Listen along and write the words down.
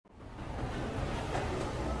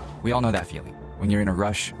We all know that feeling, when you're in a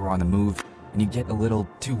rush or on the move, and you get a little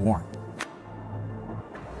too warm.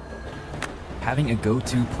 Having a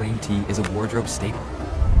go-to plain tee is a wardrobe staple.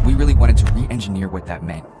 We really wanted to re-engineer what that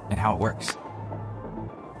meant and how it works.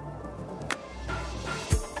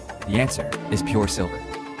 The answer is pure silver.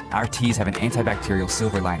 Our tees have an antibacterial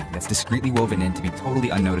silver lining that's discreetly woven in to be totally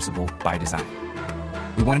unnoticeable by design.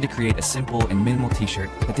 We wanted to create a simple and minimal t-shirt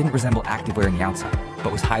that didn't resemble activewear on the outside,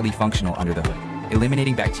 but was highly functional under the hood,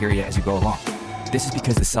 eliminating bacteria as you go along. This is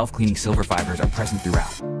because the self-cleaning silver fibers are present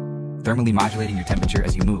throughout, thermally modulating your temperature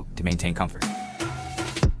as you move to maintain comfort.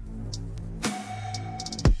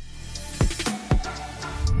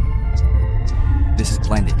 This is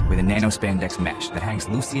blended with a nano spandex mesh that hangs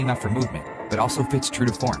loosely enough for movement, but also fits true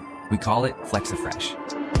to form. We call it Flexifresh.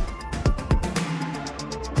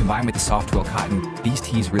 Combined with the soft twill cotton, these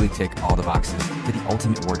tees really tick all the boxes for the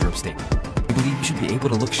ultimate wardrobe staple. We believe you should be able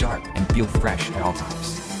to look sharp and feel fresh at all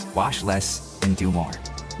times. Wash less and do more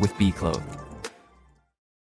with Be Clothed.